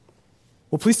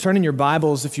Well, please turn in your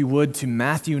Bibles, if you would, to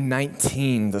Matthew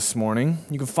 19 this morning.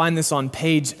 You can find this on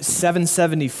page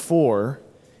 774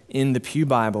 in the Pew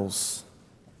Bibles.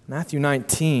 Matthew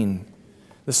 19.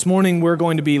 This morning we're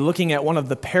going to be looking at one of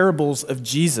the parables of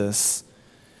Jesus.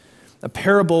 A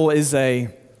parable is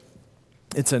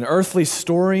it's an earthly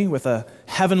story with a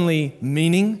heavenly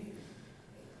meaning.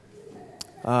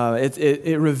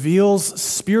 It reveals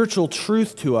spiritual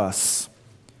truth to us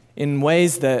in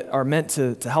ways that are meant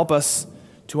to help us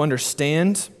to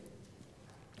understand.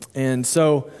 And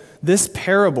so this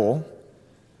parable,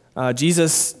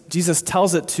 Jesus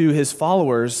tells it to his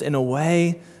followers in a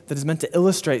way that is meant to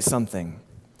illustrate something.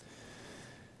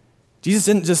 Jesus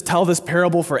didn't just tell this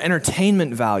parable for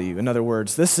entertainment value. In other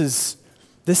words, this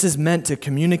is meant to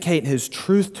communicate his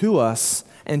truth to us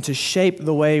and to shape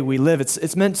the way we live.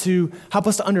 It's meant to help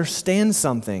us to understand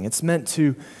something. It's meant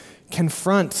to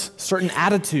confront certain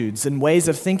attitudes and ways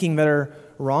of thinking that are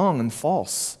wrong and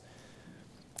false.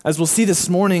 As we'll see this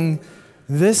morning,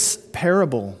 this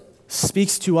parable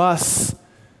speaks to us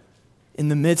in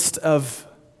the midst of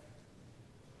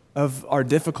our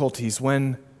difficulties,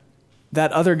 when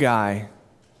that other guy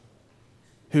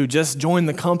who just joined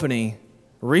the company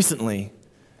recently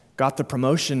got the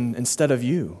promotion instead of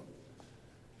you,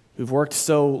 who've worked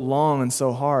so long and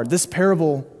so hard. This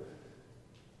parable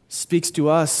speaks to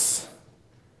us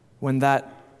when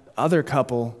that other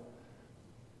couple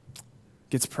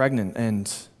gets pregnant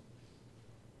and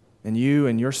you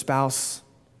and your spouse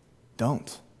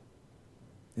don't.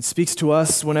 It speaks to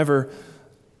us whenever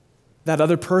that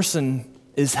other person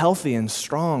is healthy and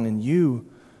strong and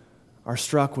you are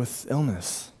struck with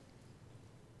illness.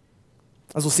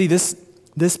 As we'll see,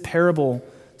 this parable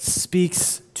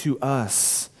speaks to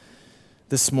us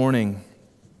this morning.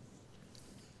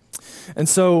 And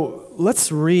so let's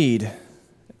read,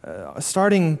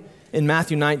 starting in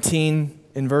Matthew 19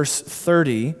 in verse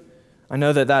 30. I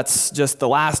know that that's just the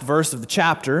last verse of the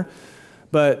chapter,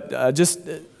 but just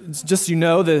so you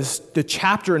know, the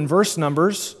chapter and verse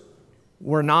numbers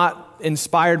were not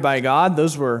inspired by God.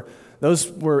 Those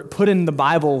were put in the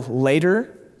Bible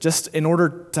later, just in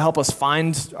order to help us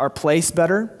find our place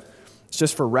better. It's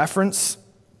just for reference.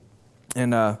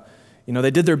 And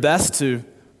they did their best to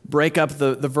break up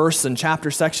the verse and chapter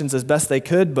sections as best they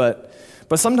could, but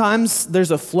sometimes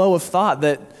there's a flow of thought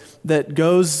that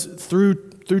goes through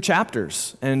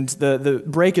chapters, and the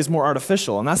break is more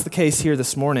artificial, and that's the case here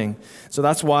this morning. So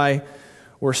that's why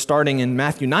we're starting in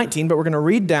Matthew 19, but we're going to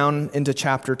read down into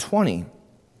chapter 20.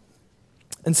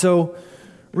 And so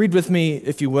read with me,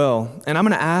 if you will, and I'm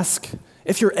going to ask,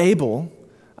 if you're able,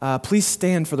 please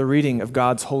stand for the reading of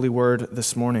God's holy word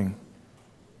this morning.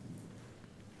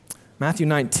 Matthew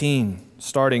 19,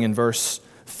 starting in verse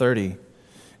 30.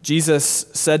 Jesus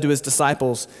said to his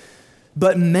disciples,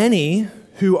 "But many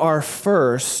who are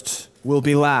first will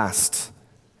be last,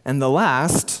 and the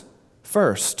last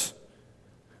first.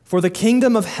 For the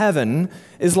kingdom of heaven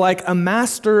is like a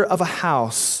master of a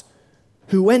house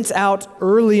who went out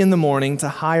early in the morning to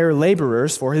hire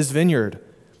laborers for his vineyard.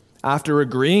 After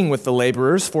agreeing with the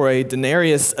laborers for a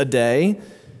denarius a day,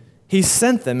 he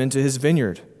sent them into his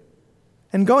vineyard.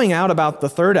 And going out about the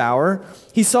third hour,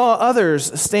 he saw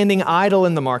others standing idle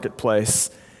in the marketplace.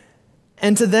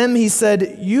 And to them he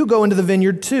said, 'You go into the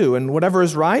vineyard too, and whatever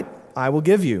is right, I will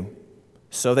give you.'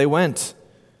 So they went.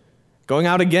 Going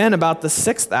out again about the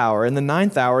 6th hour and the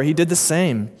 9th hour, he did the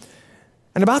same.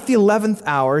 And about the 11th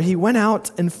hour, he went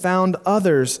out and found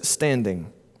others standing.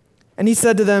 And he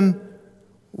said to them,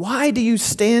 'Why do you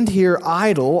stand here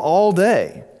idle all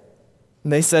day?'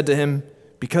 And they said to him,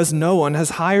 'Because no one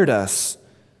has hired us.'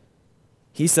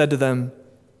 He said to them,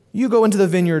 'You go into the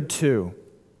vineyard too.'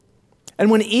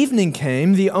 And when evening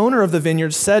came, the owner of the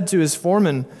vineyard said to his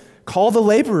foreman, 'Call the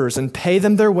laborers and pay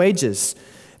them their wages,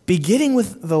 beginning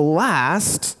with the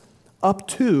last up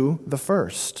to the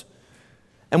first.'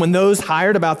 And when those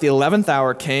hired about the 11th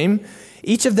hour came,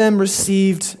 each of them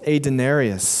received a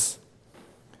denarius.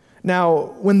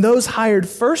 Now, when those hired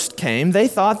first came, they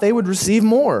thought they would receive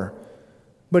more,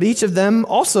 but each of them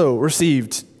also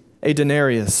received a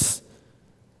denarius.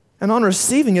 And on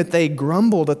receiving it, they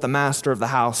grumbled at the master of the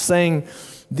house, saying,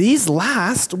 'These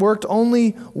last worked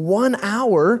only 1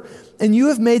 hour, and you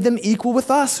have made them equal with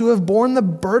us, who have borne the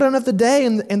burden of the day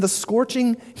and the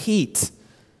scorching heat.'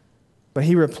 But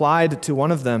he replied to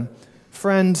one of them,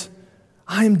 'Friend,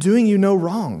 I am doing you no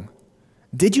wrong.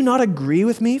 Did you not agree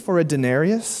with me for a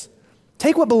denarius?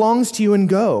 Take what belongs to you and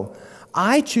go.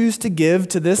 I choose to give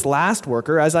to this last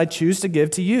worker as I choose to give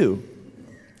to you.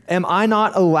 Am I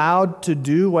not allowed to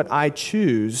do what I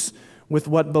choose with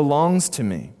what belongs to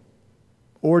me?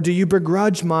 Or do you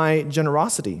begrudge my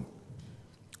generosity?'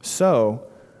 so,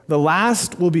 the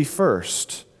last will be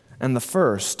first, and the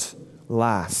first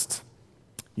last.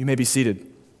 You may be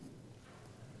seated.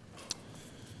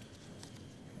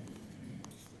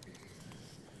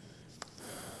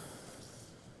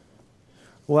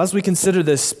 Well, as we consider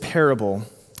this parable,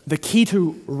 the key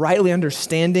to rightly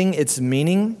understanding its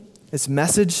meaning, its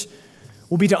message,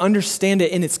 will be to understand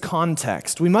it in its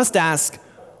context. We must ask,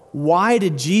 why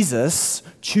did Jesus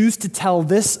choose to tell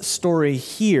this story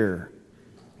here,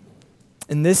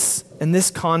 in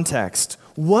this context?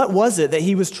 What was it that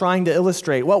he was trying to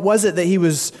illustrate? What was it that he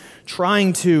was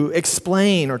trying to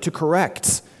explain or to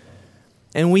correct?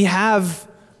 And we have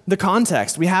the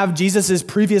context. We have Jesus'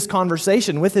 previous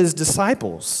conversation with his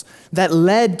disciples that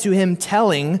led to him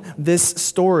telling this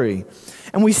story.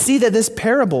 And we see that this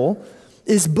parable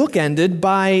is bookended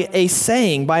by a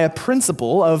saying, by a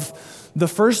principle of the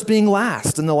first being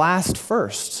last and the last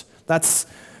first. That's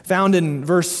found in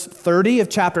verse 30 of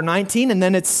chapter 19, and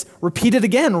then it's repeated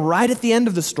again right at the end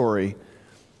of the story,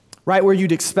 right where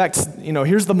you'd expect,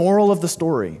 here's the moral of the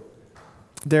story,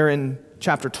 there in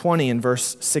chapter 20 and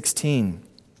verse 16.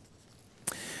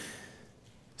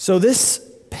 So this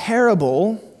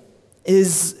parable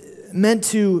is meant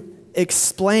to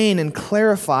explain and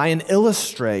clarify and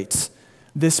illustrate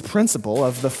this principle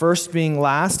of the first being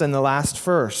last and the last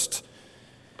first.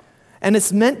 And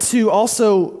it's meant to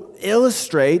also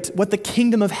illustrate what the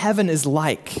kingdom of heaven is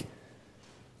like.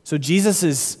 So Jesus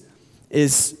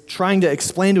is trying to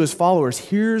explain to his followers,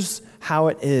 here's how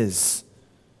it is.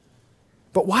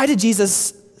 But why did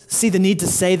Jesus see the need to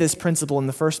say this principle in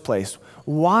the first place?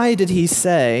 Why did he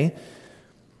say,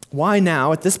 why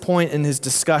now, at this point in his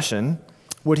discussion,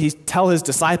 would he tell his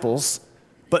disciples,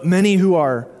 but many who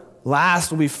are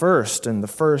last will be first, and the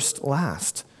first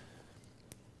last?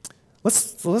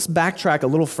 Let's backtrack a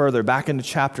little further, back into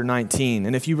chapter 19.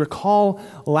 And if you recall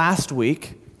last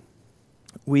week,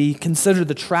 we considered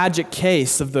the tragic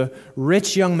case of the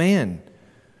rich young man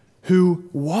who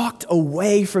walked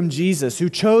away from Jesus, who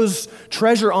chose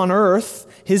treasure on earth,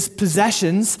 his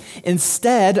possessions,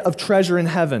 instead of treasure in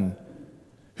heaven,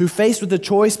 who faced with the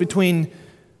choice between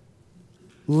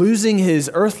losing his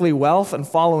earthly wealth and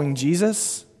following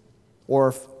Jesus,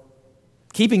 or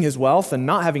keeping his wealth and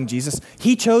not having Jesus.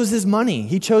 He chose his money.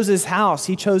 He chose his house.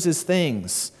 He chose his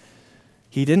things.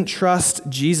 He didn't trust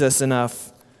Jesus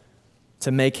enough to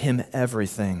make him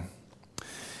everything.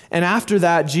 And after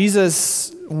that,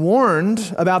 Jesus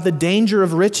warned about the danger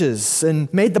of riches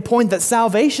and made the point that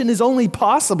salvation is only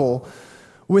possible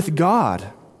with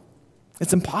God.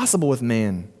 It's impossible with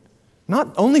man.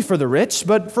 Not only for the rich,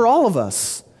 but for all of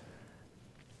us.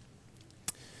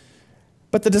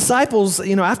 But the disciples,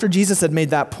 after Jesus had made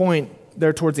that point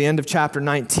there towards the end of chapter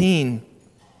 19,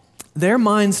 their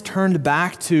minds turned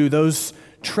back to those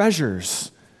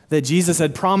treasures that Jesus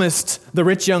had promised the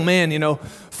rich young man,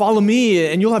 follow me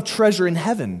and you'll have treasure in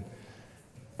heaven.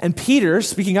 And Peter,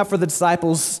 speaking up for the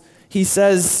disciples, he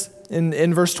says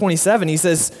in verse 27, he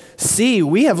says, "See,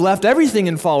 we have left everything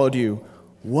and followed you.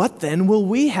 What then will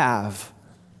we have?"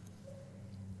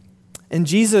 And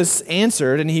Jesus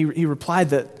answered, and he replied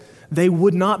that they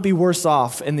would not be worse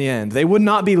off in the end. They would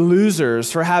not be losers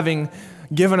for having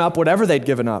given up whatever they'd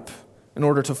given up in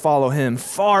order to follow him.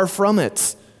 Far from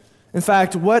it. In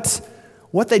fact, what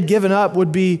they'd given up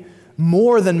would be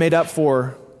more than made up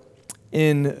for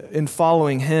in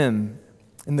following him.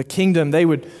 In the kingdom, they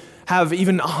would have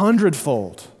even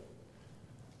 100-fold.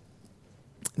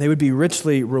 They would be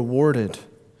richly rewarded.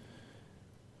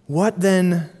 What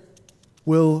then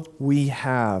will we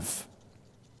have?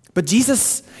 But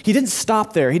Jesus, he didn't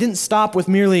stop there. He didn't stop with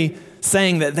merely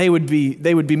saying that they would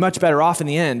be much better off in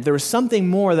the end. There was something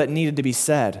more that needed to be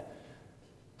said.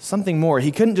 Something more.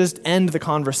 He couldn't just end the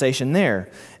conversation there.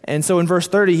 And so in verse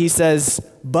 30, he says,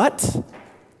 but,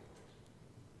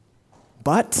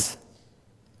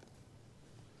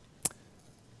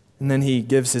 and then he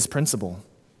gives his principle.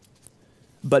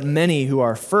 But many who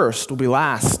are first will be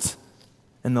last,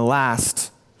 and the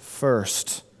last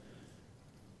first.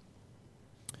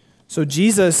 So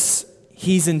Jesus,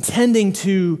 he's intending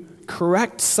to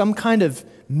correct some kind of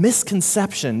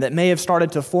misconception that may have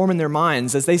started to form in their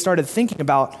minds as they started thinking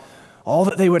about all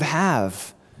that they would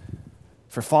have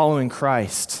for following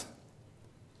Christ.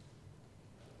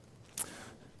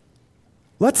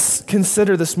 Let's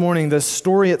consider this morning the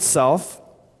story itself,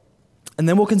 and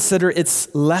then we'll consider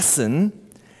its lesson,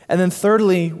 and then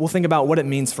thirdly, we'll think about what it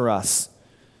means for us.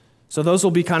 So those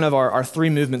will be kind of our three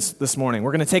movements this morning.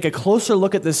 We're going to take a closer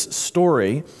look at this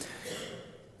story,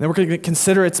 then we're going to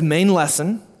consider its main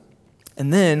lesson,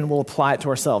 and then we'll apply it to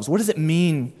ourselves. What does it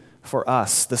mean for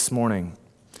us this morning?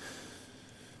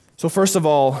 So first of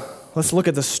all, let's look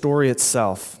at the story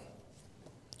itself.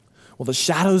 Well, the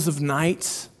shadows of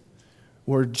night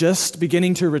were just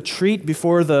beginning to retreat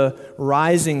before the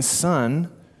rising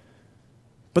sun.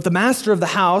 But the master of the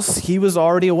house, he was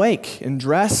already awake and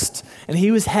dressed, and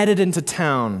he was headed into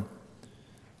town,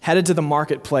 headed to the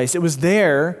marketplace. It was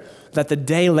there that the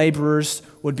day laborers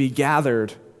would be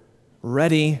gathered,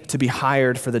 ready to be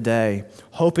hired for the day,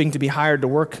 hoping to be hired to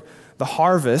work the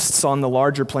harvests on the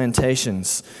larger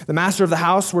plantations. The master of the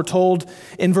house, we're told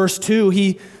in verse 2,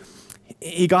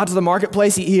 he got to the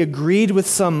marketplace, he agreed with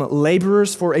some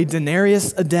laborers for a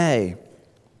denarius a day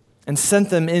and sent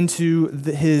them into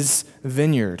his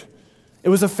vineyard. It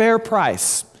was a fair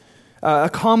price, a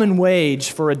common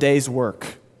wage for a day's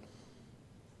work.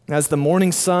 As the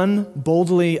morning sun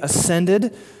boldly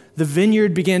ascended, the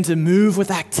vineyard began to move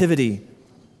with activity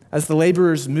as the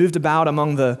laborers moved about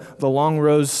among the long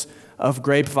rows of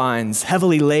grapevines,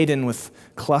 heavily laden with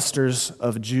clusters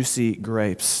of juicy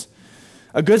grapes.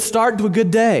 A good start to a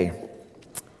good day.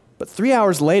 But 3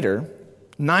 hours later,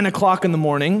 9 o'clock in the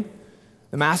morning,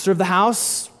 the master of the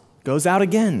house goes out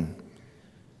again.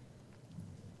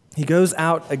 He goes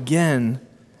out again,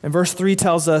 and verse 3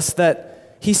 tells us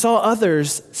that he saw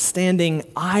others standing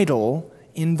idle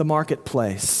in the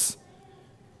marketplace,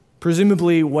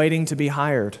 presumably waiting to be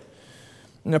hired.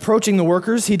 And approaching the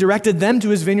workers, he directed them to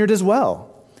his vineyard as well.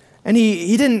 And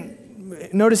he didn't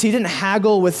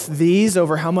haggle with these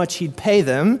over how much he'd pay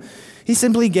them. He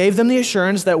simply gave them the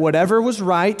assurance that whatever was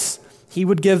right, he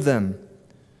would give them.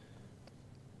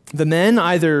 The men,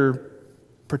 either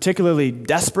particularly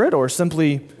desperate or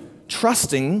simply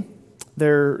trusting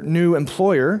their new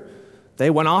employer,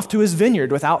 they went off to his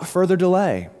vineyard without further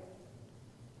delay.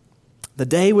 The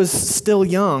day was still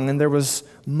young, and there was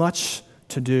much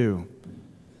to do.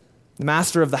 The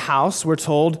master of the house, we're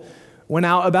told, went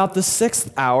out about the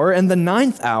 6th hour and the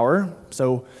 9th hour,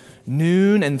 so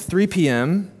noon and 3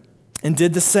 p.m., and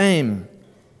did the same,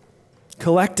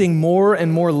 collecting more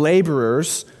and more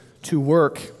laborers to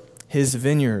work his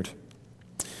vineyard.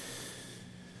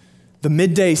 The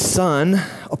midday sun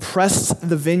oppressed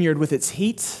the vineyard with its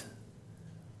heat,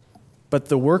 but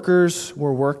the workers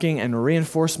were working and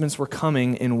reinforcements were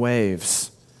coming in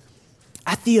waves.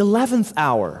 At the 11th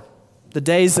hour, the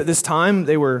days at this time,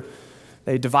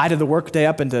 they divided the workday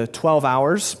up into 12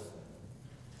 hours,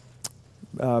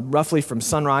 roughly from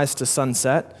sunrise to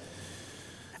sunset.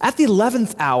 At the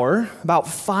 11th hour, about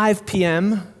 5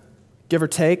 p.m., give or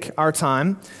take our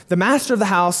time, the master of the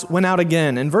house went out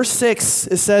again. In verse 6,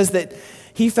 it says that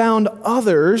he found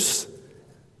others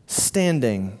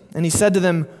standing. And he said to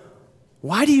them,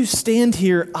 "Why do you stand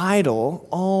here idle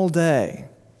all day?"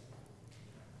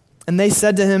 And they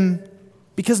said to him,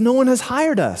 "Because no one has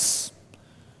hired us."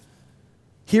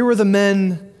 Here were the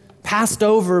men passed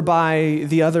over by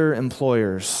the other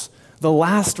employers, the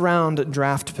last round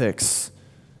draft picks,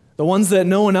 the ones that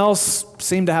no one else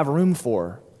seemed to have room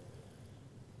for.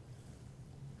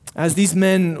 As these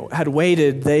men had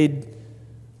waited, they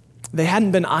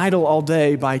hadn't been idle all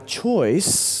day by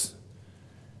choice.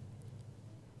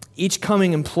 Each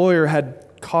coming employer had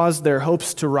caused their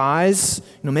hopes to rise.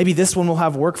 Maybe this one will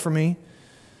have work for me.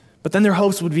 But then their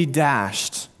hopes would be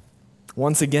dashed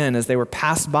once again as they were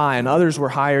passed by and others were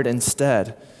hired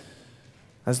instead.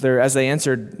 As they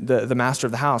answered the master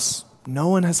of the house, "No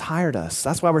one has hired us.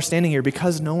 That's why we're standing here,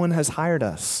 because no one has hired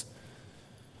us."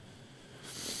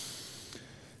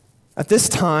 At this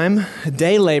time,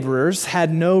 day laborers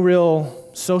had no real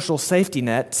social safety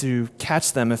net to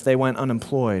catch them if they went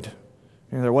unemployed.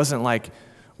 There wasn't like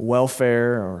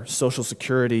welfare or social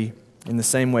security in the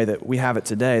same way that we have it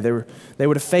today. They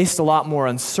would have faced a lot more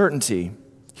uncertainty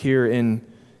here in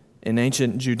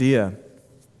ancient Judea.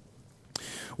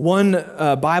 One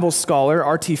Bible scholar,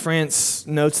 R.T. France,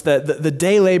 notes that the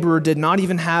day laborer did not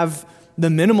even have the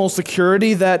minimal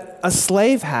security that a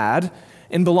slave had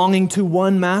in belonging to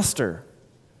one master.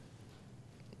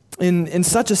 In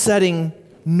such a setting,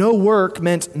 no work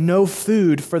meant no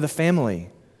food for the family.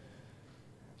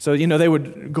 So, they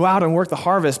would go out and work the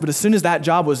harvest, but as soon as that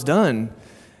job was done,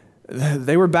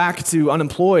 they were back to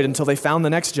unemployed until they found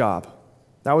the next job.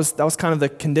 That was kind of the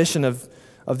condition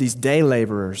of these day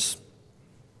laborers.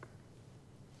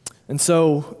 And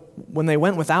so when they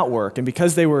went without work, and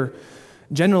because they were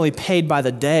generally paid by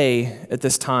the day at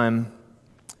this time,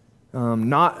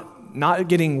 not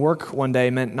getting work one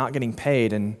day meant not getting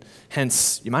paid, and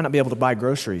hence you might not be able to buy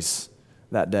groceries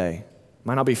that day.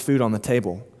 Might not be food on the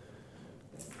table.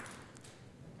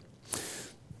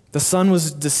 The sun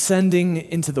was descending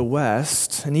into the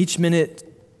west, and each minute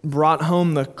brought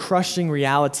home the crushing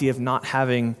reality of not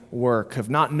having work, of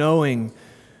not knowing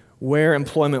where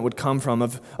employment would come from,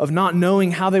 of not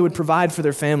knowing how they would provide for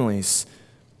their families.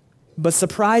 But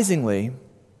surprisingly,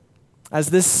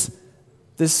 as this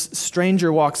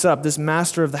stranger walks up, this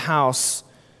master of the house,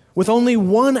 with only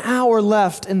 1 hour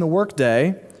left in the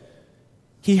workday,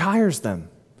 he hires them,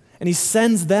 and he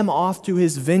sends them off to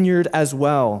his vineyard as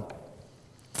well.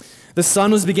 The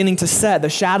sun was beginning to set. The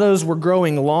shadows were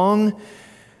growing long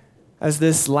as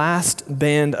this last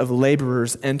band of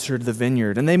laborers entered the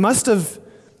vineyard. And they must have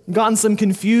gotten some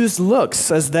confused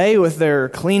looks as they, with their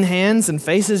clean hands and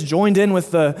faces, joined in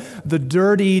with the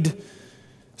dirtied,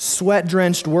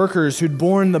 sweat-drenched workers who'd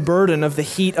borne the burden of the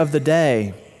heat of the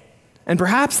day. And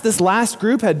perhaps this last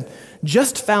group had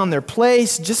just found their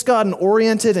place, just gotten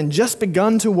oriented, and just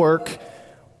begun to work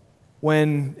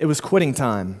when it was quitting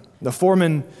time. The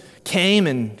foreman came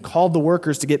and called the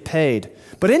workers to get paid.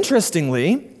 But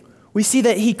interestingly, we see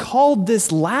that he called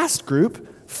this last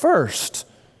group first,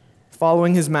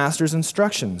 following his master's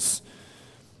instructions.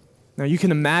 Now you can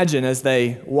imagine as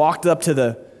they walked up to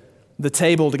the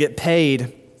table to get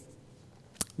paid,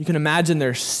 you can imagine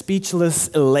their speechless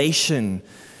elation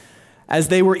as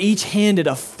they were each handed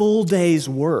a full day's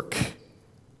work.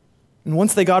 And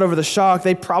once they got over the shock,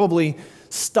 they probably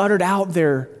stuttered out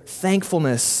their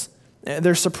thankfulness,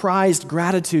 their surprised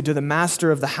gratitude to the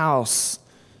master of the house.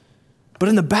 But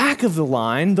in the back of the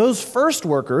line, those first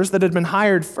workers that had been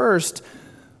hired first,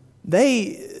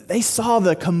 they saw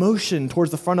the commotion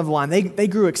towards the front of the line. They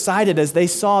grew excited as they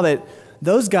saw that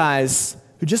those guys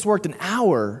who just worked an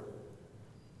hour,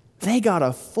 they got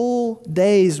a full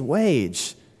day's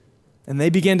wage. And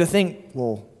they began to think,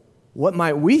 well, what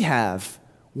might we have?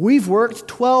 We've worked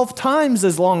 12 times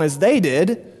as long as they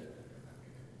did.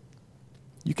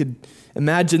 You could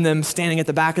imagine them standing at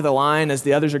the back of the line as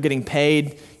the others are getting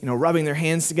paid, rubbing their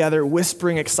hands together,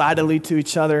 whispering excitedly to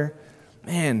each other.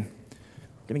 Man,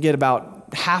 we're going to get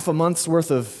about half a month's worth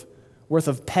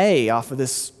of pay off of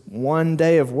this one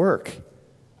day of work.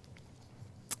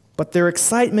 But their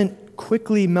excitement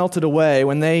quickly melted away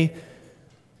when they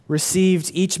received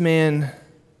each man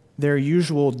their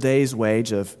usual day's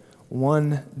wage of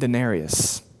 1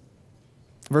 denarius.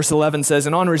 Verse 11 says,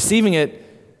 "And on receiving it,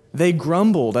 they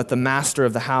grumbled at the master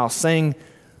of the house, saying,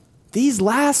 'These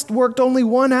last worked only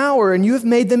 1 hour, and you have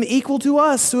made them equal to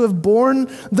us, who have borne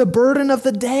the burden of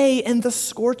the day and the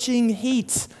scorching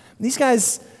heat.'" These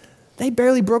guys, they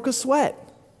barely broke a sweat.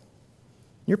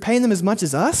 You're paying them as much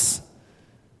as us?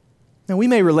 Now, we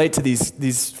may relate to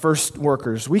these first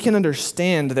workers. We can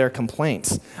understand their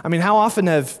complaints. I mean, how often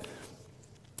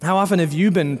have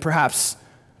you been perhaps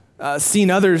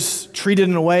seen others treated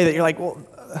in a way that you're like, well,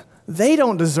 they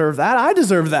don't deserve that. I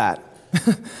deserve that.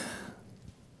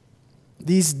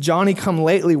 These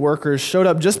Johnny-come-lately workers showed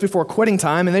up just before quitting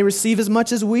time, and they receive as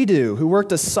much as we do, who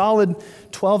worked a solid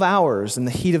 12 hours in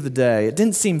the heat of the day. It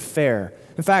didn't seem fair.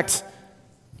 In fact,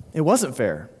 it wasn't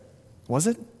fair, was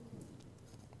it?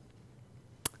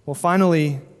 Well,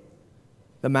 finally,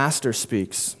 the master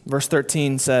speaks. Verse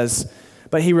 13 says,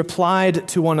 "But he replied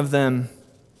to one of them,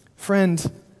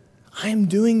 'Friend, I am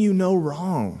doing you no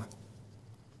wrong.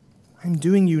 I'm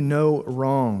doing you no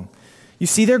wrong.'" You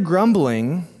see, their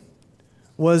grumbling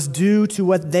was due to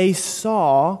what they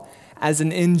saw as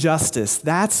an injustice.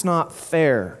 That's not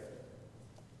fair.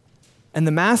 And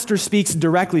the master speaks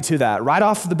directly to that. Right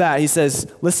off the bat, he says,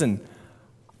 "Listen,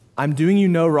 I'm doing you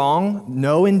no wrong.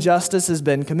 No injustice has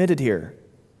been committed here.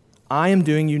 I am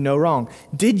doing you no wrong.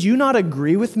 Did you not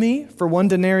agree with me for 1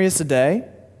 denarius a day?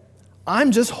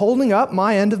 I'm just holding up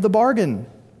my end of the bargain."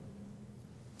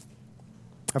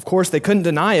 Of course, they couldn't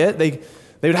deny it. They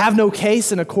would have no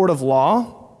case in a court of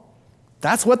law.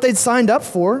 That's what they'd signed up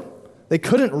for. They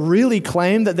couldn't really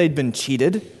claim that they'd been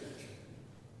cheated.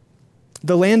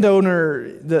 The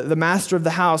landowner, the master of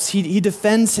the house, he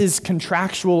defends his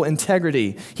contractual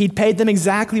integrity. He'd paid them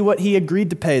exactly what he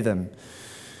agreed to pay them.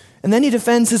 And then he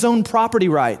defends his own property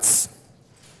rights.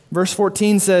 Verse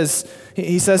 14 says,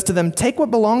 he says to them, "Take what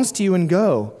belongs to you and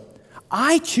go.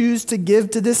 I choose to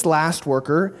give to this last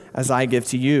worker as I give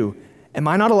to you. Am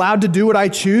I not allowed to do what I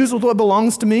choose with what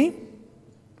belongs to me?"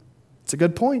 It's a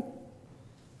good point.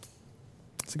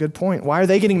 It's a good point. Why are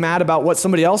they getting mad about what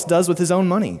somebody else does with his own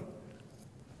money?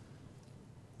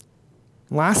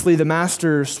 Lastly, the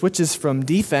master switches from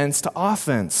defense to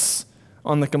offense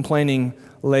on the complaining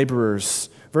laborers.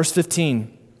 Verse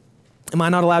 15, "Am I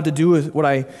not allowed to do what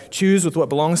I choose with what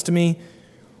belongs to me?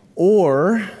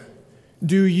 Or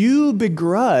do you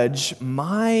begrudge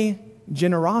my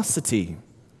generosity?"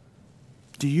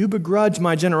 Do you begrudge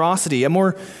my generosity? A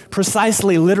more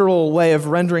precisely literal way of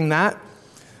rendering that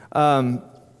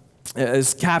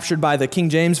is captured by the King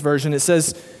James Version. It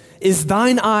says, Is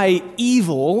thine eye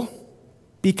evil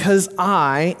because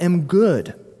I am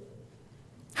good?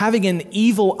 Having an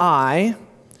evil eye,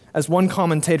 as one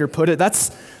commentator put it,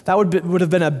 that would have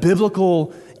been a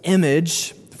biblical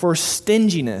image for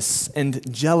stinginess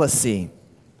and jealousy.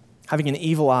 Having an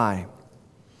evil eye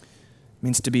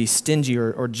means to be stingy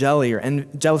or jelly or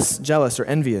jealous or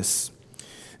envious.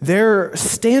 Their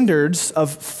standards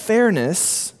of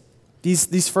fairness,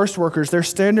 these first workers, their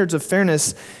standards of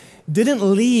fairness didn't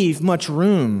leave much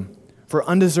room for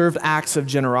undeserved acts of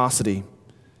generosity,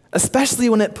 especially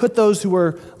when it put those who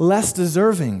were less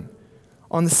deserving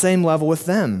on the same level with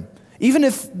them. Even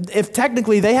if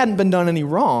technically they hadn't been done any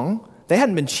wrong, they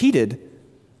hadn't been cheated,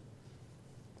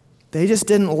 they just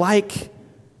didn't like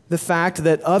the fact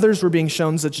that others were being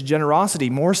shown such generosity,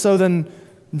 more so than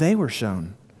they were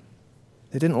shown.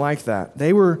 They didn't like that.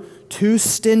 They were too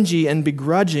stingy and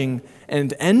begrudging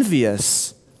and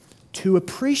envious to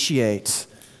appreciate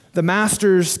the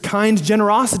master's kind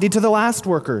generosity to the last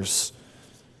workers.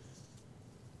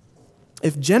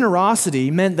 If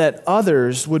generosity meant that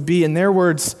others would be, in their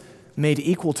words, made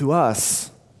equal to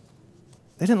us,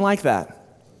 they didn't like that,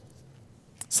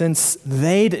 since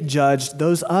they'd judged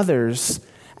those others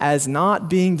as not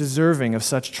being deserving of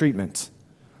such treatment.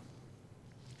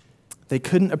 They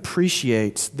couldn't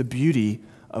appreciate the beauty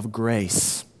of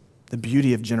grace, the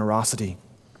beauty of generosity.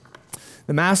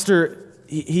 The master,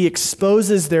 he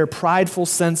exposes their prideful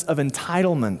sense of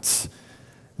entitlement.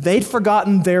 They'd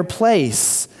forgotten their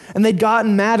place, and they'd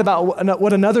gotten mad about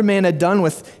what another man had done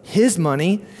with his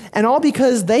money, and all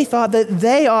because they thought that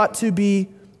he ought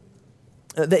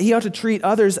to treat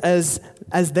others as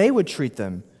they would treat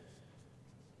them.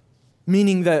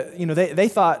 Meaning that, they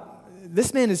thought,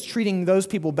 this man is treating those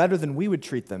people better than we would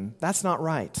treat them. That's not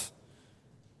right.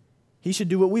 He should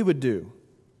do what we would do.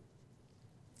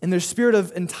 In their spirit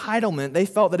of entitlement, they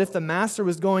felt that if the master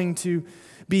was going to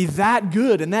be that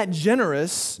good and that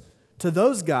generous to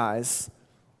those guys,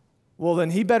 well,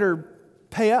 then he better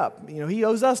pay up. He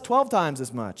owes us 12 times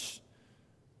as much.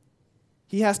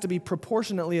 He has to be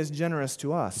proportionately as generous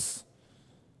to us.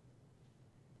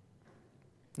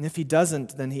 And if he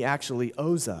doesn't, then he actually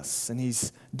owes us, and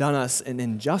he's done us an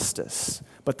injustice.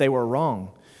 But they were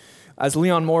wrong. As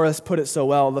Leon Morris put it so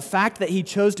well, the fact that he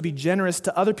chose to be generous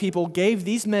to other people gave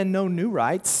these men no new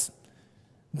rights.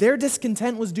 Their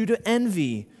discontent was due to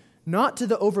envy, not to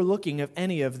the overlooking of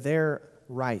any of their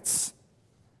rights.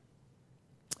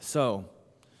 So,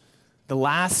 the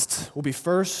last will be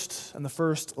first, and the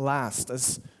first last,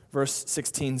 as verse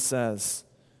 16 says.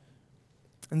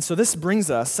 And so this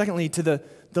brings us, secondly, to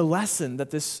the lesson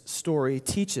that this story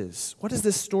teaches. What is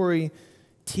this story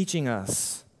teaching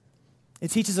us? It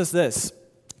teaches us this.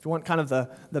 If you want kind of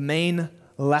the main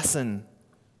lesson,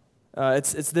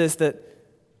 it's this, that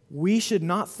we should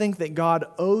not think that God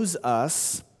owes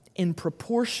us in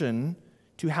proportion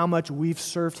to how much we've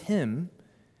served Him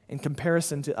in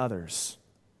comparison to others.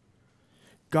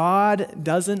 God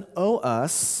doesn't owe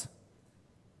us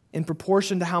in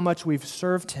proportion to how much we've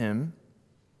served Him,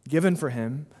 given for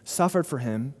Him, suffered for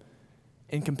Him,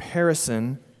 in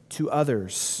comparison to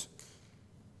others.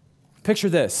 Picture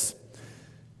this.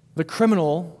 The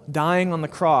criminal dying on the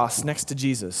cross next to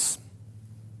Jesus.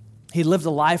 He lived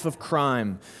a life of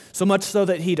crime, so much so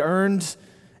that he'd earned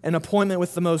an appointment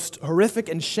with the most horrific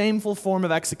and shameful form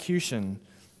of execution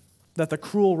that the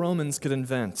cruel Romans could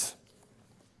invent.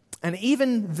 And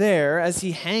even there, as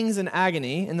he hangs in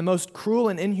agony in the most cruel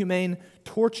and inhumane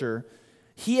torture,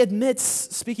 he admits,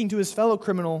 speaking to his fellow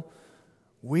criminal,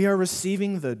 we are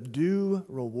receiving the due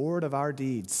reward of our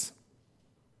deeds.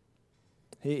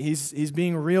 He's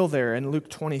being real there in Luke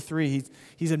 23.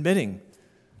 He's admitting,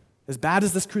 as bad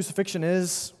as this crucifixion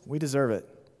is, we deserve it.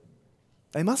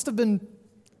 They must have been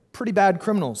pretty bad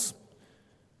criminals.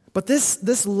 But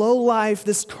this lowlife,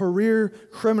 this career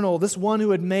criminal, this one who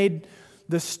had made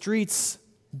the streets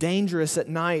dangerous at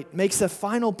night, makes a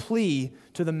final plea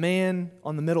to the man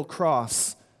on the middle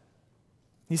cross.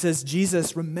 He says,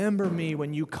 Jesus, remember me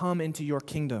when you come into your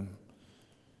kingdom.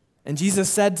 And Jesus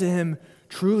said to him,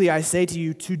 truly I say to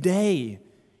you, today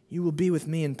you will be with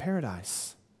me in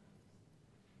paradise.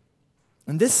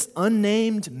 And this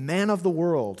unnamed man of the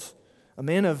world, a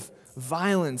man of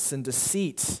violence and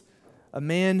deceit, a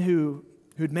man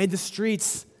who'd made the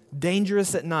streets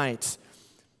dangerous at night,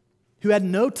 who had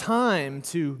no time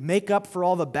to make up for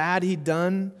all the bad he'd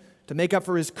done, to make up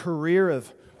for his career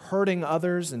of hurting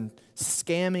others and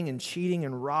scamming and cheating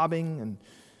and robbing and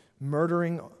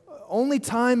murdering, only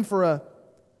time for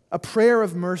a prayer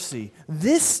of mercy.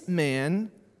 This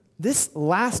man, this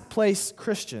last place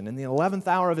Christian in the 11th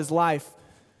hour of his life,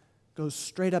 goes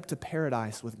straight up to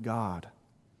paradise with God.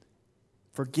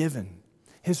 forgiven.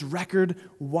 His record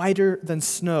whiter than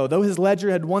snow, though his ledger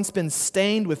had once been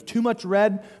stained with too much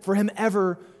red for him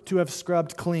ever to have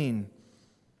scrubbed clean.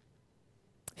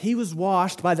 He was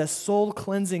washed by the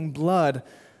soul-cleansing blood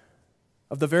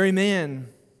of the very man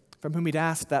from whom he'd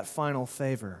asked that final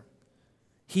favor.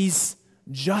 He's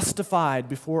justified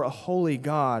before a holy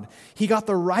God. He got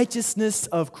the righteousness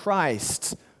of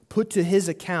Christ put to his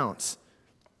account.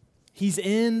 He's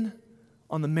in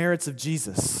on the merits of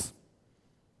Jesus.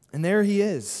 And there he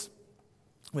is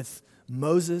with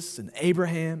Moses and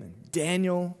Abraham and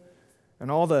Daniel and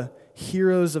all the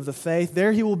heroes of the faith.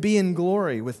 There he will be in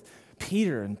glory with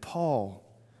Peter and Paul,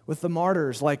 with the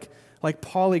martyrs like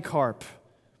Polycarp,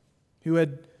 who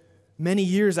had many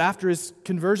years after his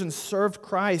conversion served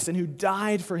Christ and who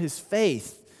died for his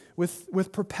faith,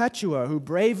 with Perpetua, who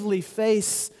bravely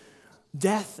faced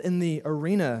death in the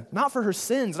arena, not for her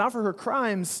sins, not for her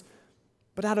crimes,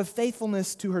 but out of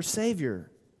faithfulness to her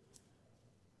Savior.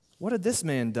 What had this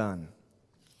man done?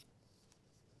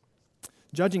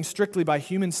 Judging strictly by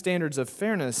human standards of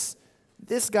fairness,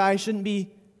 this guy shouldn't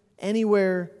be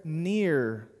anywhere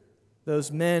near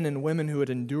those men and women who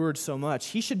had endured so much.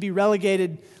 He should be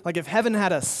relegated, like if heaven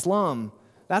had a slum,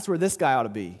 that's where this guy ought to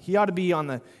be. He ought to be on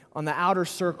the outer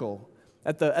circle,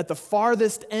 at the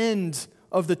farthest end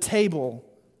of the table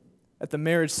at the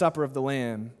marriage supper of the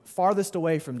Lamb, farthest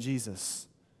away from Jesus.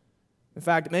 In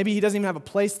fact, maybe he doesn't even have a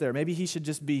place there. Maybe he should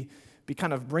just be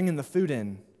kind of bringing the food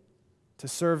in to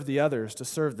serve the others, to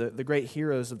serve the great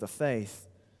heroes of the faith.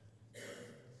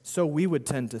 So we would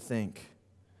tend to think.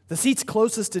 The seats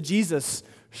closest to Jesus,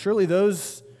 surely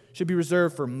those should be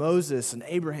reserved for Moses and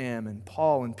Abraham and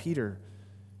Paul and Peter.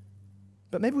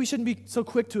 But maybe we shouldn't be so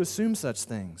quick to assume such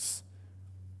things.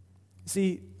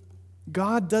 See,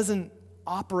 God doesn't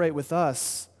operate with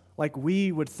us like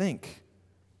we would think.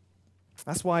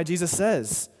 That's why Jesus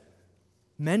says,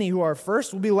 many who are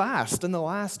first will be last, and the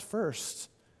last first.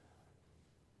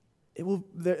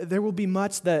 There will be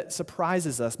much that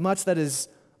surprises us, much that is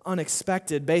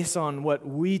unexpected based on what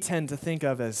we tend to think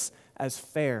of as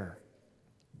fair.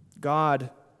 God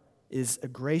is a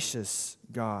gracious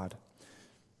God.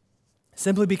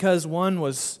 Simply because one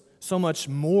was so much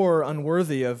more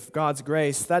unworthy of God's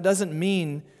grace, that doesn't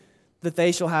mean that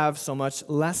they shall have so much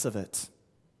less of it.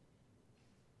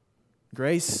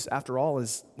 Grace, after all,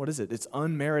 is, what is it? It's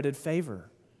unmerited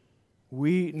favor.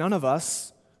 None of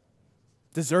us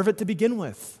deserve it to begin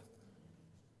with.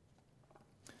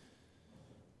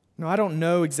 Now, I don't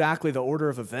know exactly the order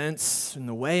of events and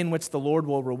the way in which the Lord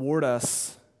will reward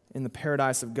us in the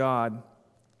paradise of God.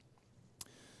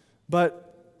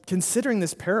 But considering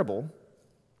this parable,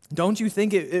 don't you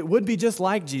think it would be just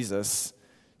like Jesus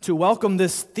to welcome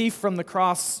this thief from the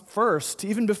cross first,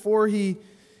 even before he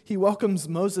welcomes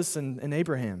Moses and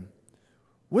Abraham?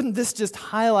 Wouldn't this just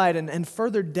highlight and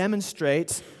further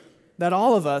demonstrate that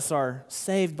all of us are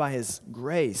saved by his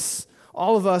grace?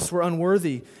 All of us were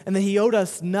unworthy, and that he owed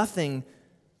us nothing,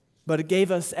 but it gave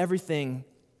us everything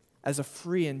as a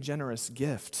free and generous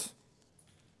gift.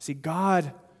 See,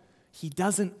 God, he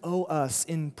doesn't owe us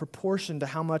in proportion to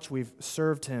how much we've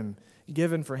served him,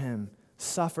 given for him,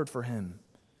 suffered for him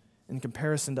in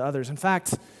comparison to others. In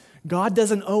fact, God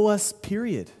doesn't owe us,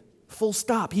 period. Full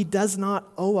stop. He does not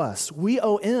owe us. We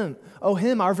owe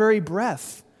him our very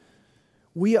breath.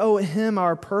 We owe him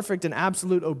our perfect and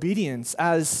absolute obedience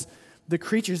as the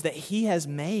creatures that he has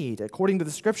made. According to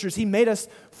the scriptures, he made us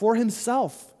for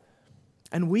himself.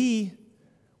 And we've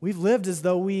lived as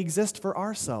though we exist for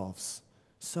ourselves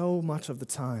so much of the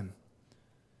time.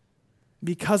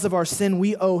 Because of our sin,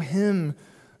 we owe him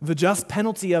the just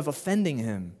penalty of offending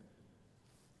him.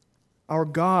 Our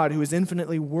God, who is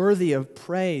infinitely worthy of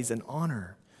praise and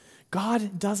honor.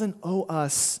 God doesn't owe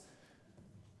us,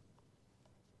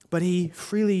 but he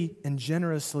freely and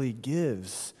generously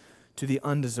gives to the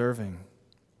undeserving.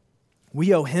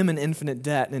 We owe him an infinite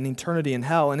debt and an eternity in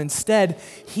hell, and instead,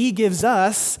 he gives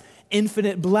us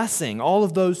infinite blessing. All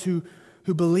of those who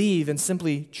believe and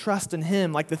simply trust in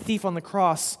him, like the thief on the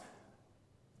cross,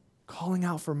 calling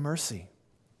out for mercy.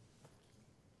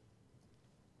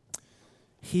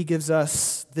 He gives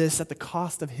us this at the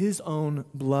cost of his own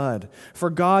blood.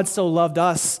 For God so loved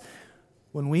us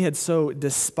when we had so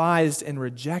despised and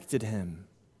rejected him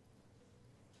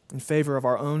in favor of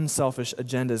our own selfish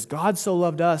agendas. God so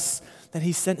loved us that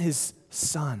he sent his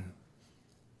Son.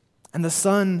 And the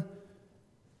Son,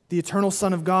 the eternal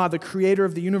Son of God, the creator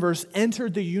of the universe,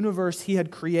 entered the universe he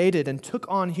had created and took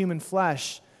on human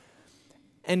flesh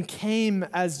and came,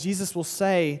 as Jesus will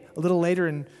say a little later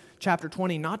in chapter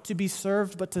 20, not to be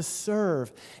served, but to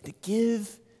serve, to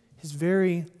give his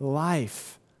very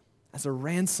life as a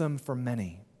ransom for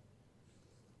many.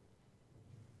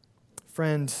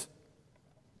 Friend,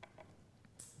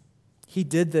 he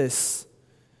did this.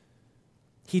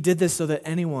 He did this so that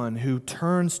anyone who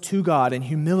turns to God in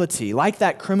humility, like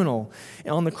that criminal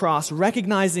on the cross,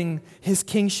 recognizing his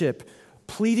kingship,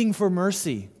 pleading for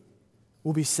mercy,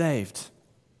 will be saved.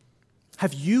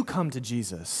 Have you come to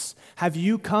Jesus? Have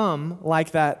you come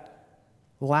like that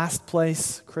last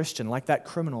place Christian, like that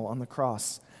criminal on the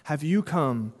cross? Have you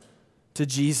come to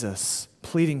Jesus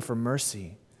pleading for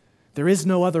mercy? There is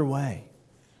no other way.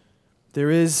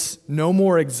 There is no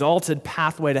more exalted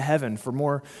pathway to heaven for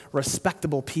more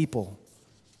respectable people.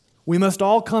 We must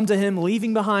all come to him,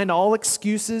 leaving behind all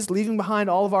excuses, leaving behind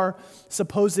all of our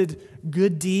supposed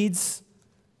good deeds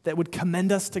that would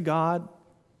commend us to God.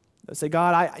 Say,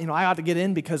 God, I ought to get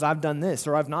in because I've done this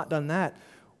or I've not done that.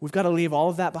 We've got to leave all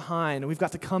of that behind, and we've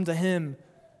got to come to him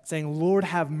saying, Lord,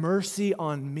 have mercy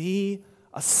on me,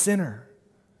 a sinner.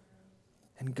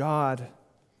 And God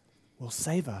will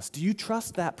save us. Do you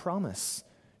trust that promise?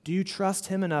 Do you trust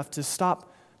him enough to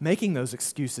stop making those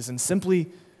excuses and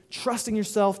simply trusting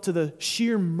yourself to the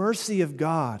sheer mercy of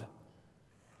God,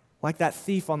 like that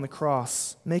thief on the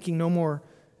cross, making no more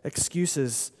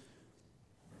excuses?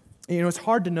 You know, it's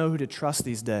hard to know who to trust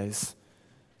these days,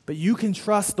 but you can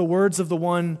trust the words of the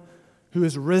one who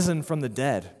is risen from the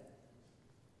dead.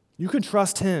 You can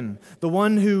trust him, the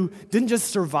one who didn't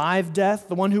just survive death,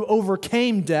 the one who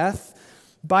overcame death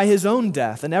by his own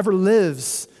death and ever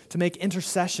lives to make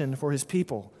intercession for his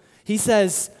people. He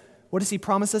says, what does he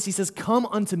promise us? He says, come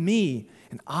unto me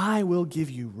and I will give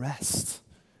you rest.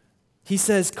 He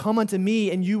says, come unto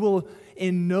me and you will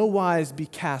in no wise be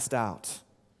cast out.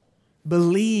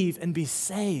 Believe and be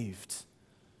saved.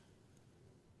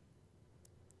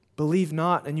 Believe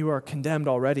not and you are condemned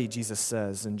already, Jesus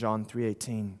says in John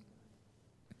 3:18.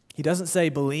 He doesn't say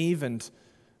believe and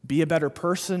be a better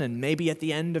person, and maybe at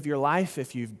the end of your life,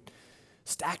 if you've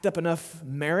stacked up enough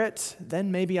merit,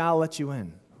 then maybe I'll let you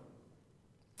in.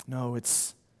 No,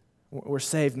 we're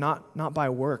saved not by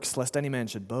works, lest any man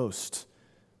should boast.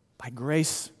 By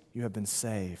grace you have been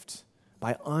saved,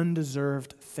 by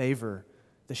undeserved favor,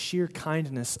 the sheer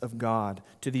kindness of God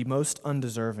to the most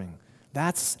undeserving.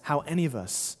 That's how any of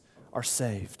us are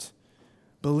saved.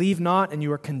 Believe not, and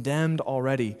you are condemned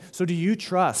already. So do you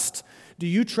trust? Do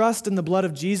you trust in the blood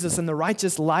of Jesus and the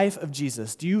righteous life of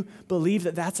Jesus? Do you believe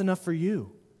that that's enough for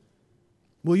you?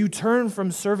 Will you turn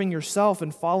from serving yourself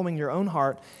and following your own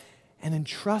heart and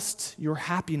entrust your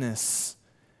happiness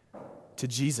to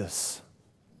Jesus,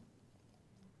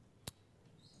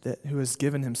 who has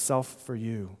given himself for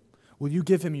you? Will you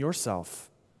give him yourself?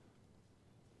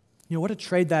 You know what a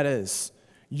trade that is.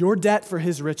 Your debt for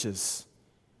his riches.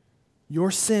 Your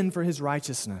sin for his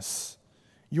righteousness.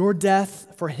 Your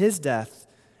death for his death,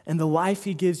 and the life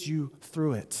he gives you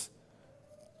through it.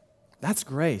 That's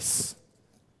grace.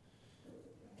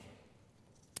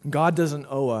 God doesn't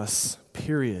owe us,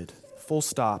 period, full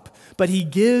stop. But he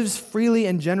gives freely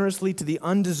and generously to the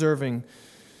undeserving.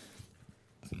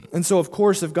 And so, of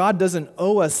course, if God doesn't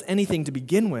owe us anything to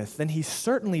begin with, then he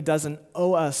certainly doesn't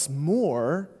owe us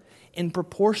more in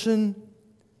proportion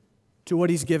to what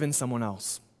he's given someone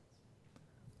else.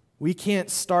 We can't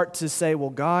start to say,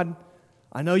 well, God,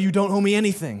 I know you don't owe me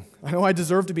anything. I know I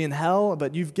deserve to be in hell,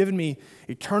 but you've given me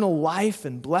eternal life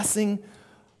and blessing.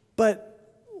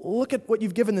 But look at what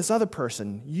you've given this other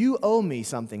person. You owe me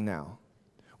something now.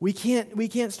 We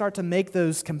can't start to make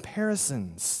those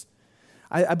comparisons.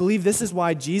 I believe this is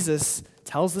why Jesus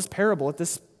tells this parable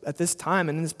at this time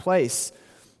and in this place.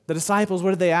 The disciples,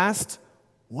 what did they ask?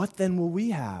 What then will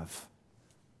we have?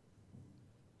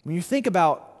 When you think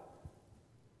about,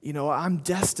 I'm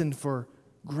destined for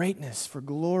greatness, for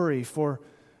glory, for,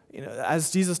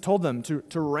 as Jesus told them,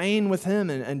 to reign with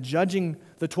him and judging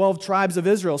the 12 tribes of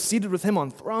Israel, seated with him on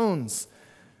thrones.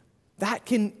 That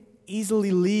can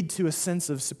easily lead to a sense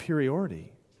of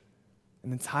superiority,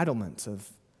 an entitlement of,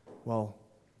 well,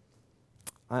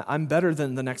 I'm better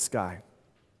than the next guy.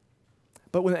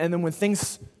 But then when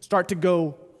things start to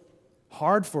go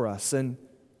hard for us, and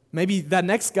maybe that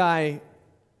next guy,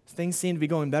 things seem to be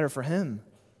going better for him,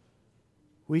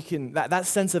 that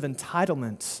sense of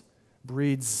entitlement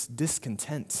breeds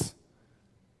discontent.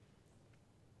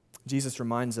 Jesus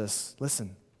reminds us,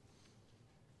 listen,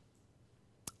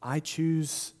 I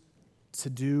choose to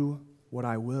do what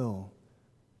I will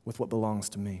with what belongs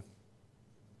to me.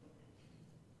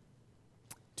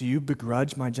 Do you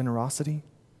begrudge my generosity?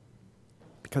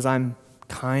 Because I'm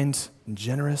kind and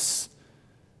generous,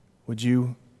 would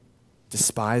you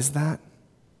despise that?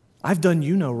 I've done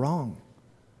you no wrong.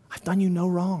 I've done you no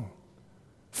wrong.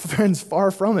 Friends, far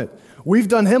from it. We've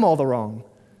done him all the wrong.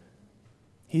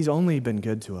 He's only been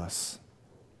good to us.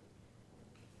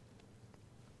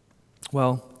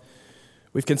 Well,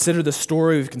 we've considered the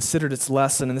story, we've considered its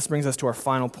lesson, and this brings us to our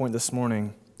final point this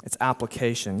morning, its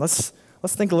application. Let's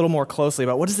think a little more closely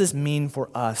about what does this mean for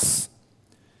us?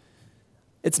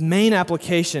 Its main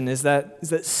application is that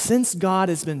since God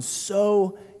has been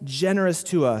so generous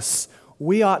to us,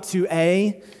 we ought to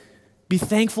A, be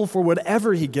thankful for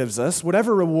whatever he gives us,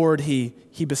 whatever reward he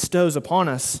bestows upon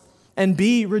us, and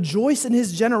B, rejoice in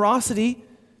his generosity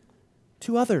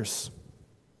to others.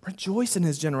 Rejoice in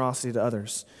his generosity to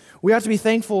others. We ought to be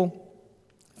thankful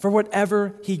for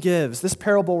whatever he gives. This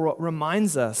parable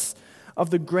reminds us of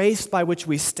the grace by which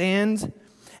we stand,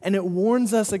 and it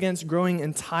warns us against growing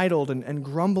entitled and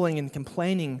grumbling and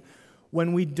complaining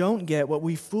when we don't get what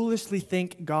we foolishly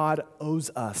think God owes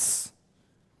us.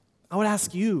 I would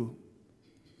ask you,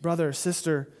 brother,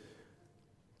 sister,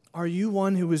 are you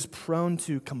one who is prone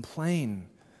to complain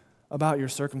about your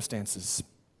circumstances?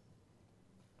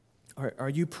 Are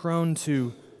you prone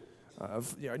to,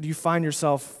 do you find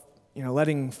yourself,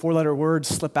 letting four-letter words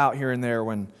slip out here and there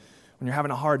when you're having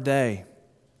a hard day?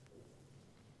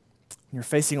 You're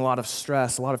facing a lot of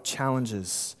stress, a lot of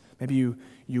challenges. Maybe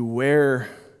you wear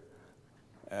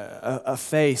a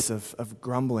face of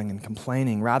grumbling and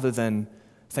complaining rather than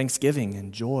thanksgiving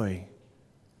and joy.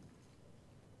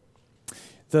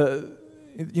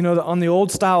 On the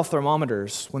old-style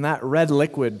thermometers, when that red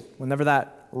liquid, whenever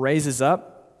that raises up,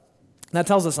 that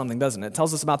tells us something, doesn't it? It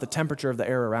tells us about the temperature of the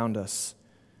air around us.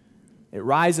 It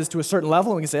rises to a certain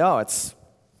level, and we can say,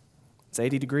 it's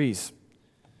 80 degrees.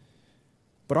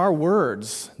 But our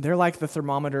words, they're like the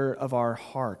thermometer of our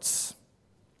hearts.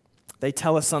 They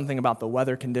tell us something about the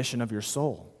weather condition of your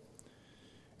soul.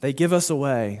 They give us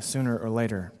away sooner or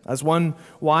later. As one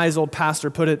wise old pastor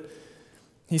put it,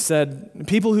 he said,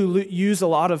 people who use a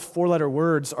lot of four-letter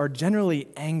words are generally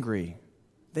angry.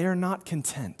 They are not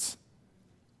content.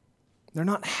 They're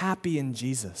not happy in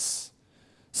Jesus.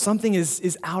 Something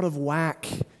is out of whack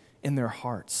in their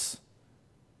hearts.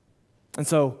 And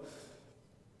so,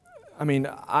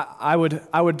 I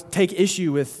would take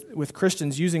issue with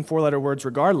Christians using four-letter words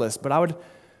regardless, but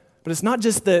it's not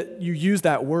just that you use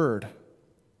that word.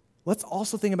 Let's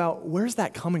also think about where's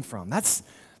that coming from. That's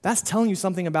telling you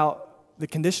something about the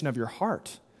condition of your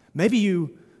heart. Maybe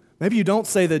you don't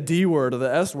say the D word or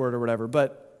the S word or whatever,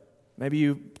 but maybe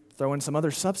you throw in some other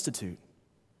substitute.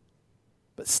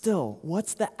 But still,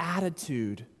 what's the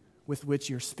attitude with which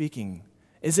you're speaking?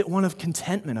 Is it one of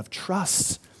contentment, of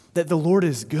trust that the Lord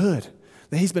is good,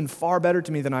 that he's been far better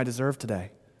to me than I deserve today?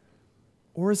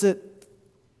 Or is it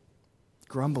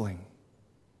grumbling,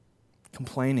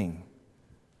 complaining?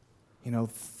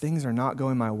 Things are not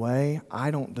going my way.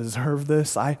 I don't deserve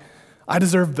this. I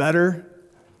deserve better.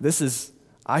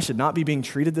 I should not be being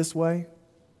treated this way.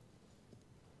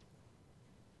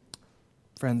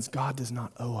 Friends, God does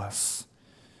not owe us.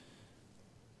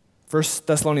 1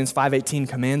 Thessalonians 5:18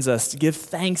 commands us to give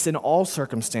thanks in all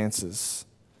circumstances,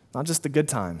 not just the good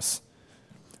times.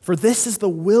 For this is the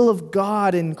will of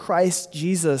God in Christ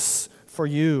Jesus for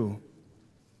you.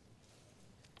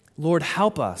 Lord,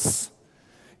 help us.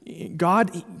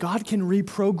 God can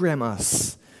reprogram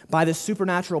us by the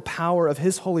supernatural power of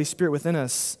his Holy Spirit within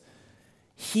us.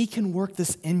 He can work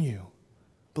this in you.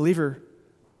 Believer,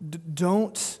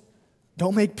 don't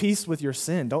make peace with your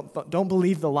sin. Don't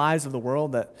believe the lies of the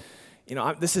world that,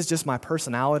 this is just my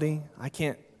personality.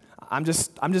 I'm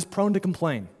just prone to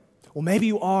complain. Well, maybe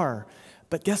you are,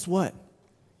 but guess what?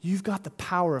 You've got the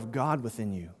power of God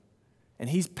within you. And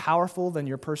he's powerful than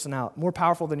your personality, more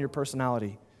powerful than your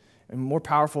personality, and more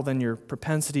powerful than your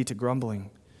propensity to grumbling.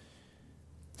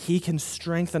 He can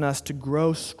strengthen us to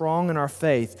grow strong in our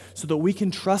faith so that we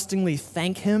can trustingly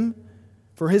thank him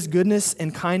for his goodness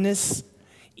and kindness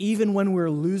even when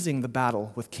we're losing the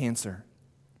battle with cancer.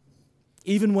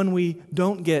 Even when we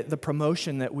don't get the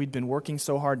promotion that we'd been working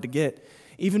so hard to get.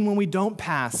 Even when we don't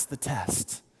pass the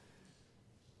test.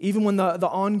 Even when the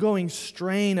ongoing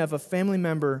strain of a family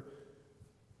member,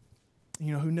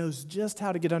 who knows just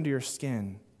how to get under your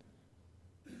skin.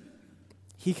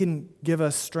 He can give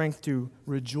us strength to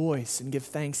rejoice and give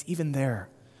thanks even there.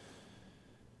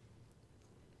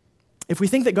 If we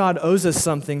think that God owes us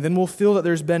something, then we'll feel that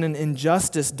there's been an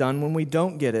injustice done when we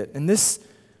don't get it. And this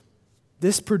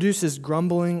produces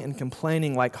grumbling and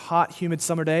complaining like hot, humid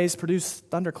summer days produce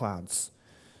thunderclouds.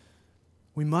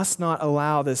 We must not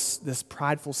allow this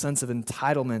prideful sense of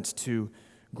entitlement to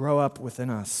grow up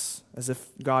within us as if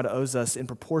God owes us in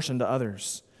proportion to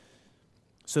others,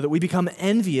 so that we become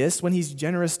envious when he's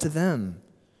generous to them,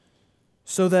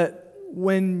 so that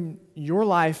when your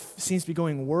life seems to be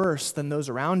going worse than those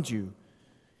around you,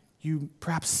 you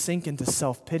perhaps sink into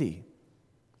self-pity.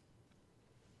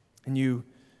 And you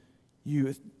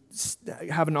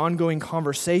have an ongoing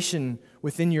conversation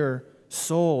within your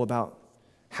soul about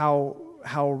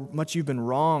how much you've been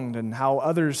wronged and how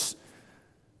others,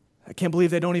 I can't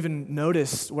believe they don't even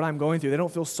notice what I'm going through. They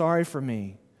don't feel sorry for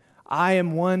me. I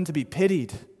am one to be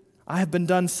pitied. I have been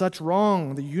done such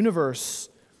wrong. The universe,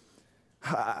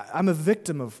 I'm a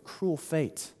victim of cruel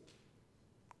fate.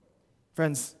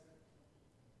 Friends,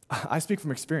 I speak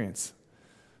from experience.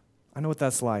 I know what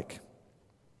that's like.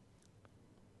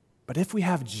 But if we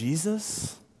have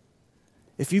Jesus,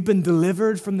 if you've been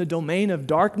delivered from the domain of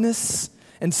darkness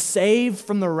and saved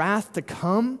from the wrath to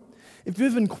come, if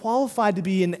you've been qualified to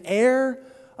be an heir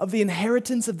of the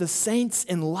inheritance of the saints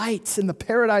in light in the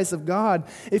paradise of God,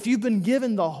 if you've been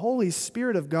given the Holy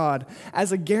Spirit of God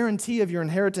as a guarantee of your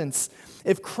inheritance,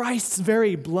 if Christ's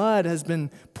very blood has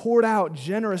been poured out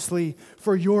generously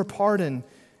for your pardon,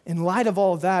 in light of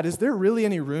all of that, is there really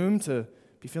any room to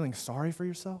be feeling sorry for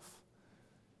yourself?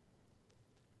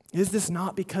 Is this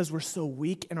not because we're so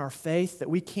weak in our faith that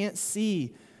we can't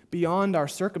see beyond our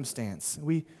circumstance?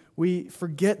 We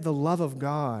forget the love of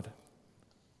God.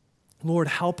 Lord,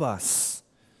 help us.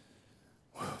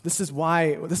 This is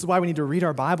why we need to read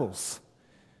our Bibles.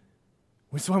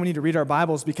 This is why we need to read our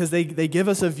Bibles, because they give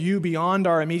us a view beyond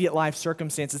our immediate life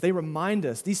circumstances. They remind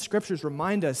us, these scriptures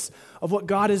remind us of what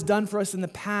God has done for us in the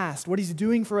past, what He's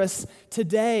doing for us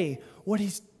today, what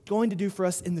He's going to do for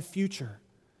us in the future.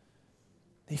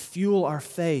 They fuel our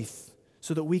faith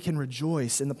so that we can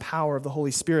rejoice in the power of the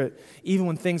Holy Spirit, even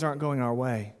when things aren't going our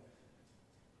way.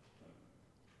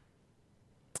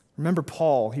 Remember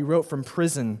Paul, he wrote from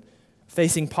prison,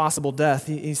 facing possible death.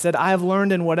 He said, I have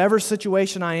learned in whatever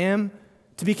situation I am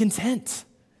to be content.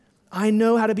 I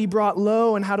know how to be brought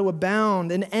low and how to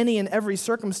abound in any and every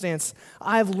circumstance.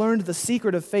 I have learned the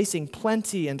secret of facing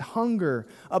plenty and hunger,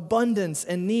 abundance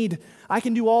and need. I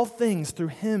can do all things through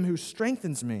Him who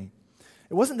strengthens me.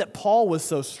 It wasn't that Paul was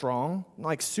so strong,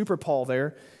 like Super Paul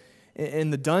there in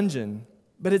the dungeon,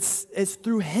 but it's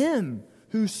through Him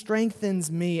who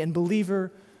strengthens me. And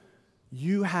believer,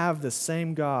 you have the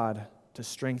same God to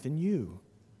strengthen you.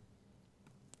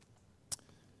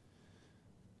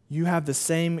 You have the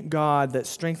same God that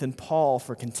strengthened Paul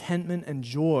for contentment and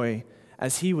joy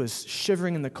as he was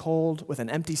shivering in the cold with an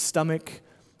empty stomach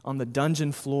on the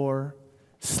dungeon floor,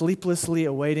 sleeplessly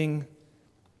awaiting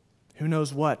who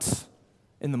knows what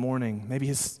in the morning, maybe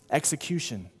his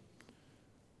execution.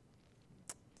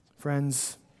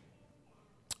 Friends,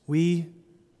 we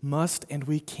must and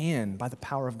we can, by the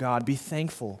power of God, be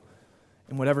thankful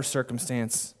in whatever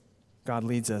circumstance God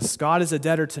leads us. God is a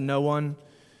debtor to no one.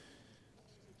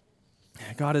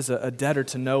 God is a debtor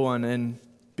to no one, and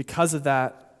because of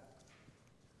that,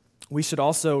 we should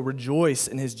also rejoice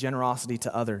in His generosity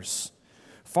to others.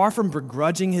 Far from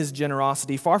begrudging His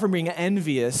generosity, far from being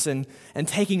envious and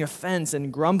taking offense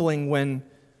and grumbling when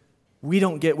we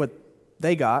don't get what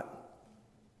they got,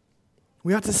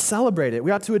 we ought to celebrate it.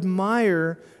 We ought to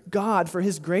admire God for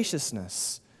His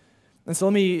graciousness. And so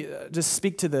let me just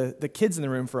speak to the kids in the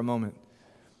room for a moment.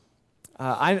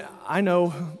 I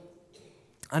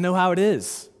know how it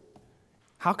is.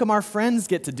 How come our friends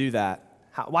get to do that?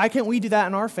 Why can't we do that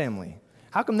in our family?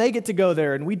 How come they get to go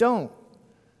there and we don't?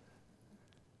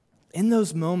 In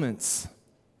those moments,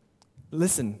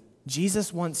 listen,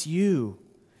 Jesus wants you.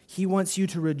 He wants you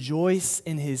to rejoice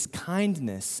in His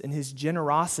kindness, in His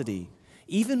generosity,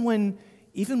 even when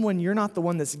you're not the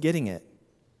one that's getting it.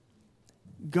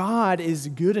 God is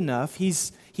good enough,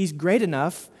 He's great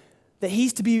enough that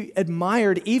He's to be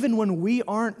admired even when we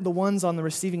aren't the ones on the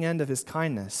receiving end of His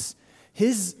kindness.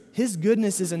 His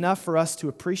goodness is enough for us to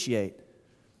appreciate.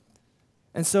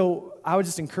 And so I would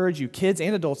just encourage you, kids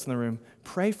and adults in the room,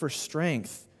 pray for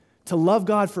strength to love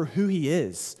God for who He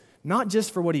is, not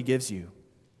just for what He gives you.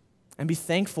 And be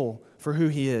thankful for who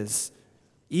He is,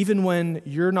 even when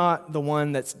you're not the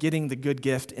one that's getting the good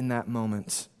gift in that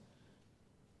moment.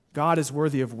 God is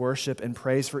worthy of worship and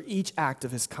praise for each act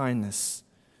of His kindness,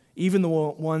 even the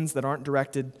ones that aren't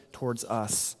directed towards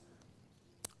us.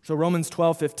 So Romans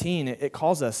 12:15, it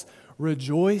calls us,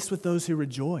 rejoice with those who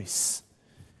rejoice.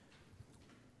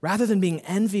 Rather than being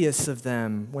envious of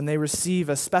them when they receive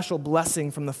a special blessing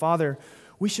from the Father,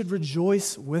 we should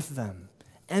rejoice with them,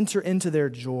 enter into their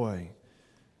joy.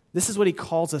 This is what He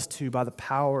calls us to by the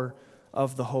power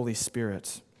of the Holy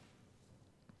Spirit.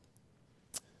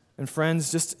 And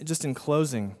friends, just in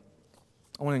closing,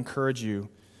 I want to encourage you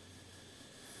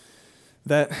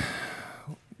that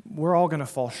we're all going to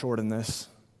fall short in this.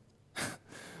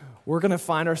 We're going to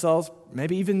find ourselves,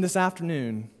 maybe even this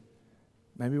afternoon,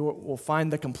 maybe we'll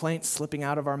find the complaints slipping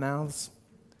out of our mouths.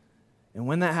 And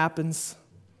when that happens,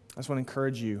 I just want to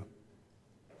encourage you,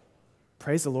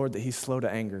 praise the Lord that he's slow to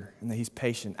anger and that he's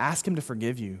patient. Ask him to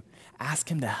forgive you. Ask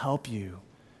him to help you.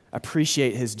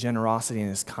 Appreciate his generosity and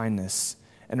his kindness.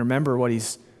 And remember what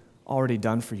he's already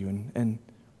done for you. And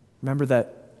remember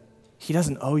that he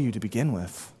doesn't owe you to begin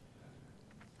with.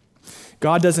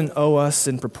 God doesn't owe us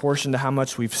in proportion to how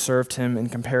much we've served him in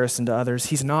comparison to others.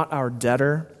 He's not our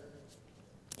debtor.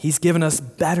 He's given us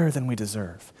better than we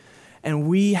deserve. And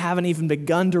we haven't even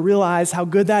begun to realize how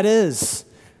good that is.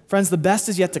 Friends, the best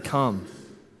is yet to come.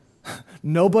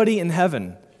 Nobody in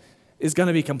heaven is going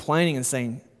to be complaining and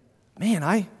saying, man,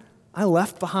 I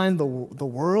left behind the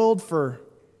world for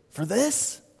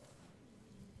this?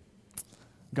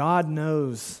 God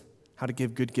knows how to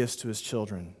give good gifts to his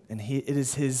children, and it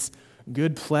is his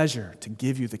good pleasure to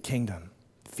give you the kingdom.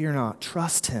 Fear not,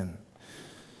 trust him.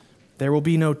 There will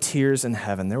be no tears in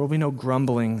heaven. There will be no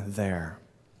grumbling there.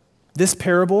 This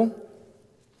parable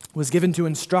was given to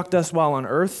instruct us while on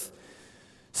earth,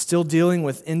 still dealing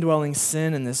with indwelling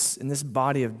sin in this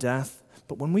body of death.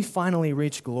 But when we finally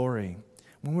reach glory,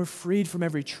 when we're freed from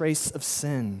every trace of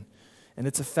sin and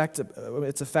its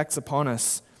effects upon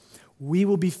us, we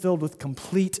will be filled with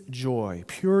complete joy,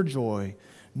 pure joy,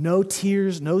 no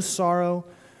tears, no sorrow,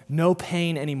 no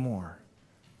pain anymore.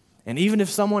 And even if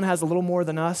someone has a little more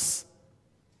than us,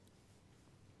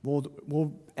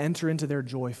 we'll enter into their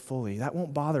joy fully. That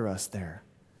won't bother us there.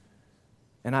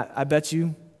 And I bet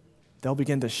you they'll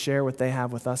begin to share what they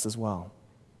have with us as well.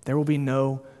 There will be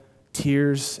no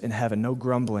tears in heaven, no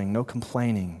grumbling, no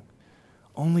complaining,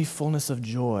 only fullness of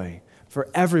joy for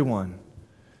everyone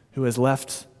who has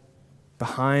left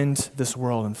behind this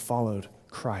world and followed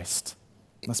Christ.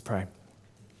 Let's pray.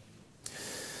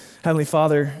 Heavenly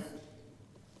Father,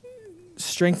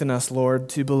 strengthen us, Lord,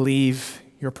 to believe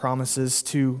your promises,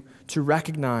 to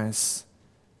recognize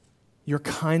your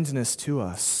kindness to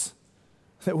us,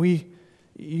 that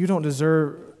you don't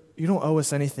owe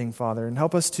us anything, Father, and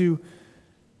help us to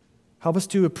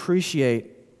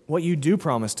appreciate what you do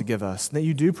promise to give us, that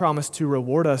you do promise to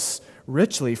reward us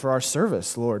richly for our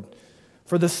service, Lord,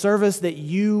 for the service that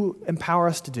you empower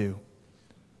us to do.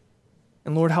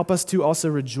 And Lord, help us to also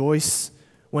rejoice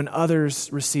when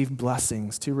others receive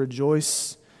blessings, to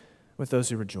rejoice with those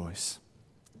who rejoice.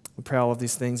 We pray all of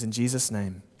these things in Jesus'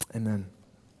 name. Amen.